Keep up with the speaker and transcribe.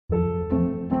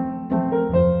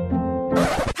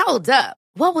Hold up.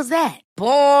 What was that?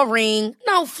 Boring.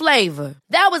 No flavor.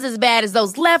 That was as bad as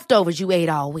those leftovers you ate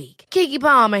all week. Keke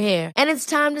Palmer here, and it's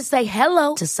time to say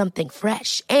hello to something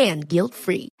fresh and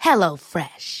guilt-free. Hello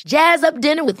Fresh. Jazz up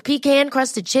dinner with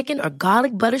pecan-crusted chicken or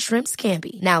garlic butter shrimp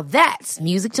scampi. Now that's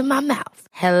music to my mouth.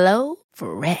 Hello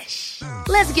Fresh.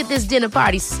 Let's get this dinner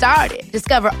party started.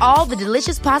 Discover all the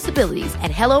delicious possibilities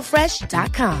at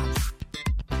hellofresh.com.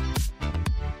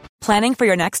 Planning for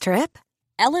your next trip?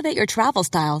 Elevate your travel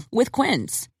style with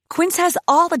Quince. Quince has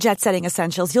all the jet-setting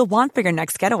essentials you'll want for your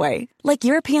next getaway, like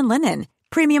European linen,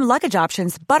 premium luggage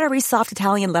options, buttery soft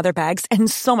Italian leather bags,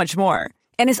 and so much more.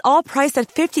 And is all priced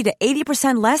at 50 to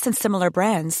 80% less than similar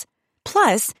brands.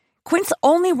 Plus, Quince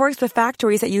only works with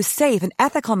factories that use safe and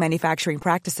ethical manufacturing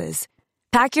practices.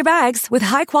 Pack your bags with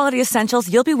high-quality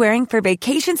essentials you'll be wearing for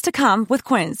vacations to come with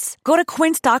Quince. Go to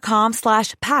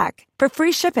quince.com/pack for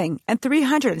free shipping and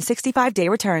 365-day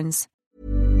returns.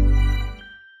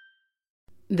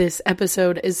 This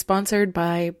episode is sponsored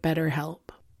by BetterHelp.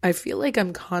 I feel like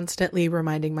I'm constantly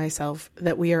reminding myself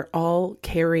that we are all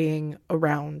carrying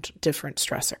around different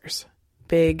stressors,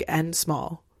 big and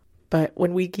small. But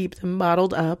when we keep them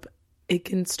bottled up, it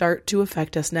can start to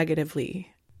affect us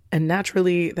negatively. And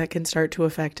naturally, that can start to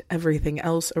affect everything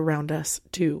else around us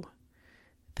too.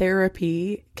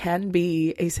 Therapy can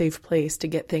be a safe place to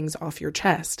get things off your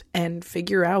chest and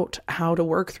figure out how to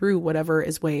work through whatever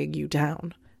is weighing you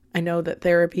down. I know that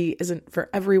therapy isn't for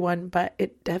everyone, but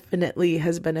it definitely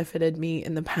has benefited me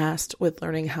in the past with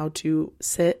learning how to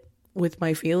sit with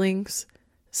my feelings,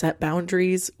 set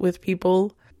boundaries with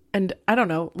people, and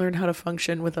learn how to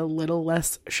function with a little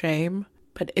less shame.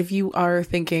 But if you are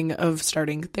thinking of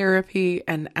starting therapy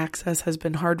and access has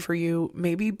been hard for you,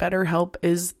 maybe BetterHelp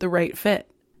is the right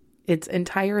fit. It's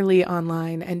entirely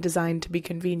online and designed to be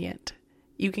convenient.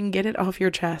 You can get it off your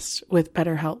chest with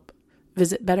BetterHelp.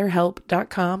 Visit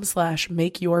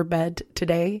BetterHelp.com/makeyourbed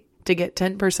today to get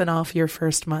 10% off your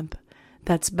first month.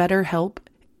 That's BetterHelp,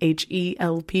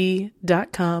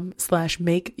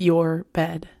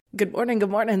 HELP.com/makeyourbed. Good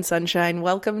morning, sunshine.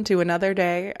 Welcome to another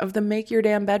day of the Make Your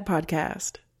Damn Bed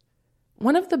podcast.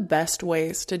 One of the best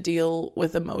ways to deal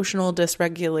with emotional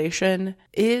dysregulation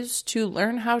is to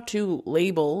learn how to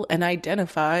label and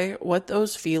identify what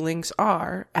those feelings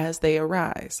are as they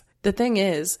arise. The thing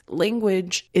is,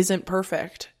 language isn't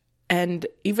perfect, and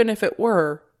even if it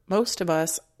were, most of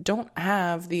us don't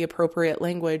have the appropriate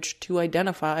language to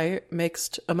identify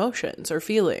mixed emotions or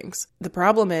feelings. The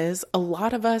problem is, a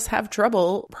lot of us have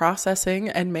trouble processing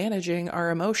and managing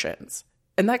our emotions,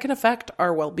 and that can affect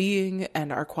our well-being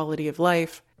and our quality of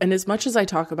life. And as much as I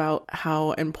talk about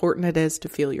how important it is to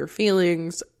feel your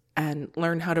feelings and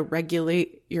learn how to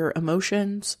regulate your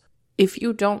emotions, if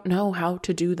you don't know how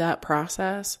to do that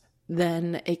process,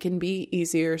 then it can be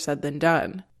easier said than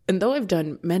done. And though I've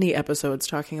done many episodes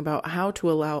talking about how to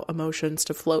allow emotions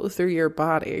to flow through your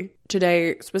body,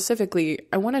 today specifically,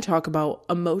 I want to talk about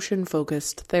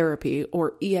emotion-focused therapy,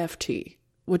 or EFT,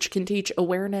 which can teach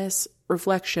awareness,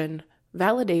 reflection,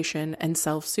 validation, and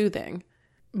self-soothing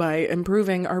by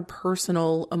improving our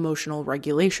personal emotional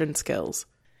regulation skills.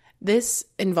 This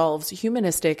involves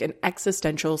humanistic and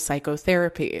existential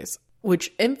psychotherapies,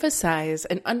 which emphasize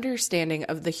an understanding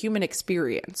of the human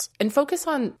experience and focus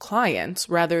on clients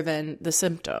rather than the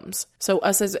symptoms, so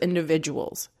us as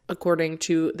individuals. According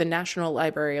to the National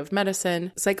Library of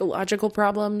Medicine, psychological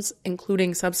problems,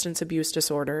 including substance abuse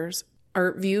disorders,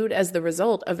 are viewed as the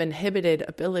result of inhibited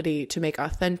ability to make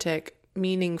authentic,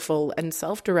 meaningful, and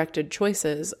self-directed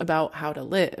choices about how to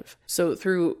live. So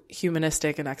through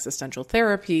humanistic and existential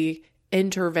therapy,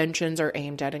 interventions are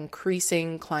aimed at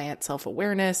increasing client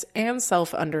self-awareness and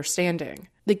self-understanding.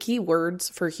 The key words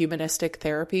for humanistic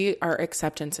therapy are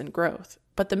acceptance and growth,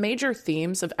 but the major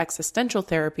themes of existential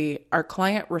therapy are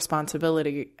client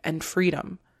responsibility and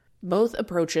freedom. Both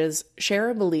approaches share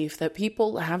a belief that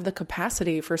people have the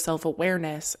capacity for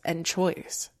self-awareness and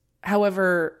choice.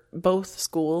 However, both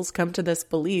schools come to this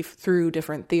belief through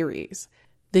different theories.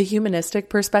 The humanistic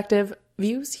perspective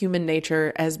views human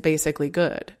nature as basically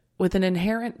good, with an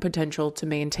inherent potential to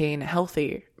maintain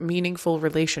healthy, meaningful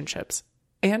relationships,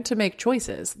 and to make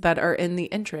choices that are in the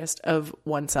interest of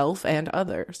oneself and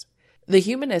others. The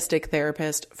humanistic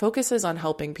therapist focuses on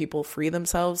helping people free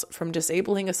themselves from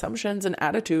disabling assumptions and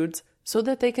attitudes so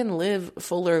that they can live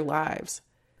fuller lives.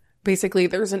 Basically,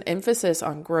 there's an emphasis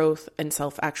on growth and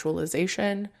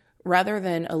self-actualization rather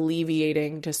than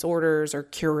alleviating disorders or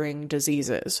curing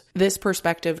diseases. This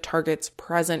perspective targets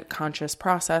present conscious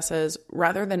processes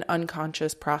rather than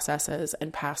unconscious processes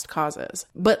and past causes.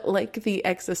 But like the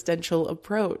existential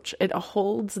approach, it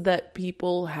holds that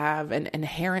people have an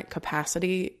inherent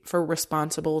capacity for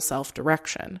responsible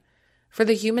self-direction. For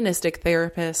the humanistic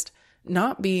therapist,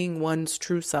 not being one's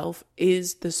true self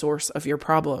is the source of your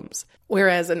problems,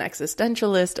 whereas an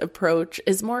existentialist approach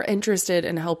is more interested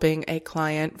in helping a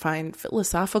client find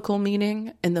philosophical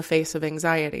meaning in the face of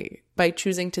anxiety by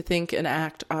choosing to think and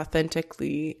act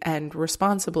authentically and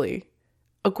responsibly.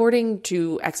 According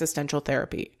to existential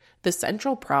therapy, the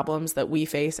central problems that we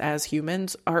face as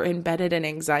humans are embedded in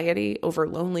anxiety over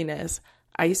loneliness,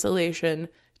 isolation,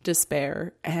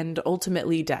 despair, and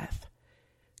ultimately death.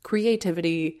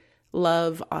 Creativity,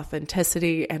 love,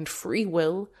 authenticity, and free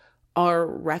will are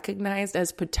recognized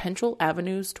as potential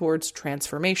avenues towards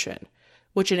transformation,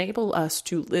 which enable us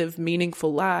to live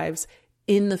meaningful lives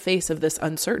in the face of this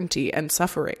uncertainty and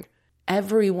suffering.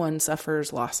 Everyone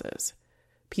suffers losses.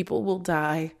 People will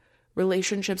die,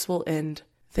 relationships will end,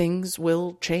 things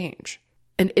will change.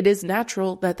 And it is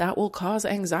natural that that will cause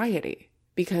anxiety,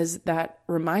 because that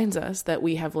reminds us that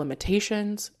we have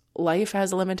limitations. Life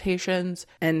has limitations,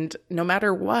 and no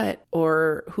matter what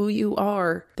or who you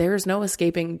are, there's no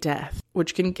escaping death,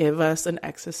 which can give us an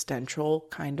existential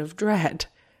kind of dread.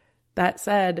 That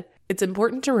said, it's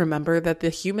important to remember that the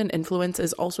human influence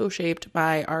is also shaped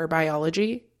by our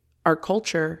biology, our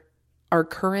culture, our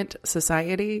current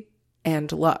society,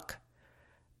 and luck.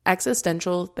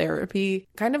 Existential therapy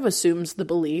kind of assumes the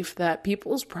belief that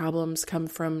people's problems come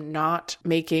from not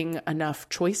making enough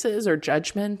choices or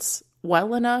judgments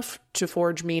well enough to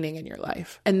forge meaning in your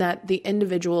life, and that the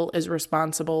individual is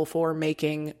responsible for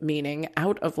making meaning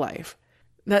out of life.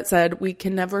 That said, we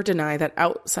can never deny that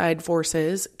outside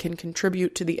forces can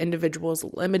contribute to the individual's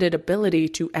limited ability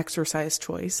to exercise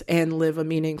choice and live a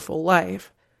meaningful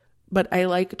life. But I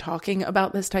like talking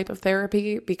about this type of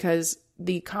therapy because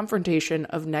the confrontation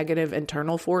of negative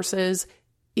internal forces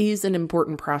is an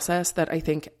important process that I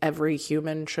think every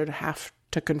human should have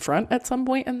to confront at some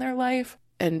point in their life.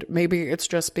 And maybe it's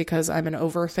just because I'm an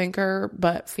overthinker,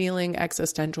 but feeling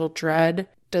existential dread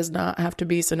does not have to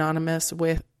be synonymous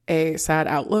with a sad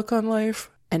outlook on life,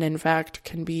 and in fact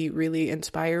can be really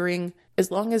inspiring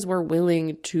as long as we're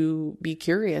willing to be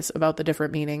curious about the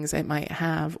different meanings it might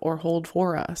have or hold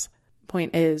for us.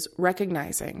 Point is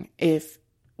recognizing if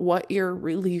what you're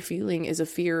really feeling is a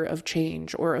fear of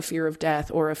change or a fear of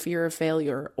death or a fear of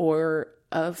failure or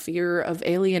a fear of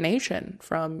alienation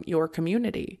from your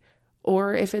community,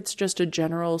 or if it's just a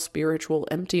general spiritual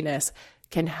emptiness,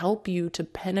 can help you to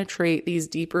penetrate these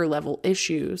deeper level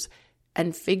issues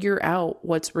and figure out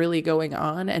what's really going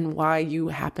on and why you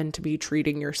happen to be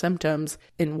treating your symptoms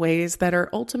in ways that are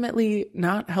ultimately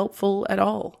not helpful at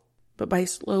all. But by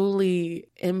slowly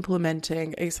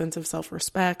implementing a sense of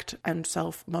self-respect and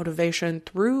self-motivation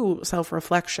through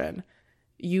self-reflection,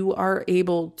 you are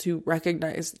able to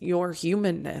recognize your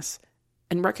humanness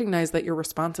and recognize that your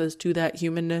responses to that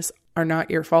humanness are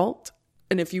not your fault.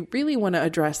 And if you really want to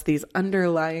address these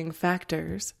underlying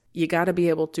factors, you got to be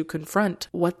able to confront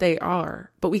what they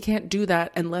are. But we can't do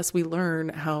that unless we learn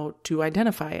how to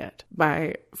identify it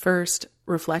by first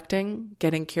reflecting,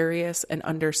 getting curious, and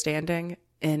understanding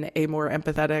in a more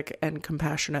empathetic and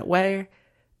compassionate way,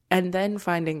 and then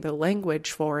finding the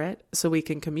language for it so we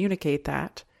can communicate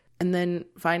that, and then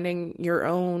finding your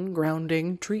own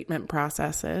grounding treatment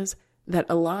processes that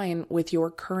align with your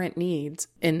current needs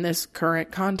in this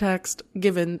current context,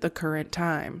 given the current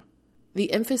time.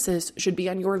 The emphasis should be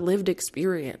on your lived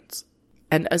experience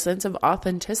and a sense of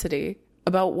authenticity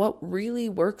about what really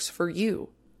works for you.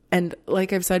 And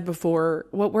like I've said before,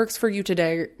 what works for you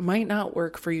today might not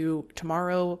work for you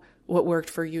tomorrow. What worked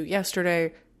for you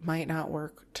yesterday might not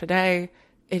work today.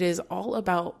 It is all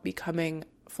about becoming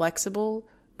flexible,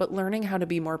 but learning how to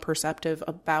be more perceptive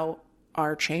about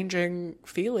our changing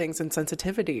feelings and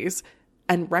sensitivities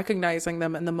and recognizing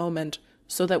them in the moment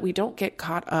so that we don't get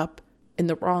caught up in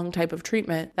the wrong type of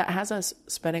treatment that has us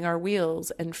spinning our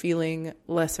wheels and feeling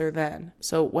lesser than.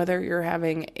 So whether you're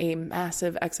having a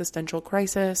massive existential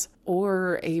crisis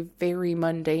or a very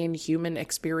mundane human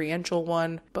experiential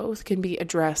one, both can be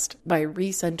addressed by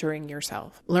recentering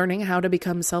yourself, learning how to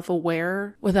become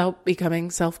self-aware without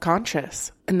becoming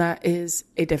self-conscious. And that is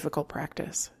a difficult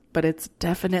practice, but it's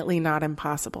definitely not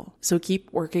impossible. So keep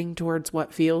working towards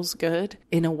what feels good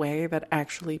in a way that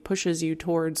actually pushes you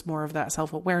towards more of that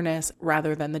self-awareness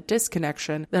rather than the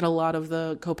disconnection that a lot of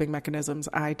the coping mechanisms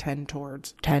I tend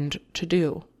to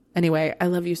do. Anyway, I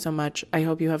love you so much. I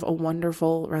hope you have a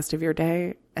wonderful rest of your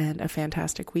day and a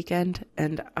fantastic weekend.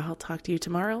 And I'll talk to you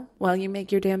tomorrow while you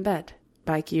make your damn bed.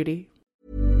 Bye, cutie.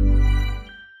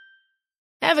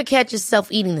 Ever catch yourself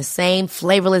eating the same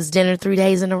flavorless dinner 3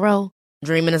 days in a row?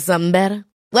 Dreaming of something better?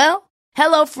 Well,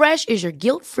 HelloFresh is your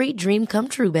guilt-free dream come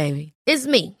true, baby. It's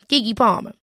me, Keke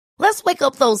Palmer. Let's wake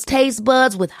up those taste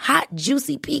buds with hot,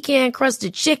 juicy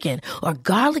pecan-crusted chicken or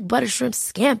garlic butter shrimp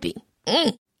scampi.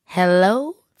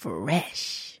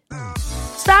 HelloFresh.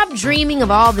 Stop dreaming of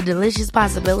all the delicious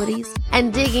possibilities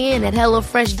and dig in at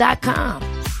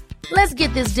HelloFresh.com. Let's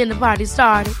get this dinner party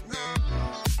started.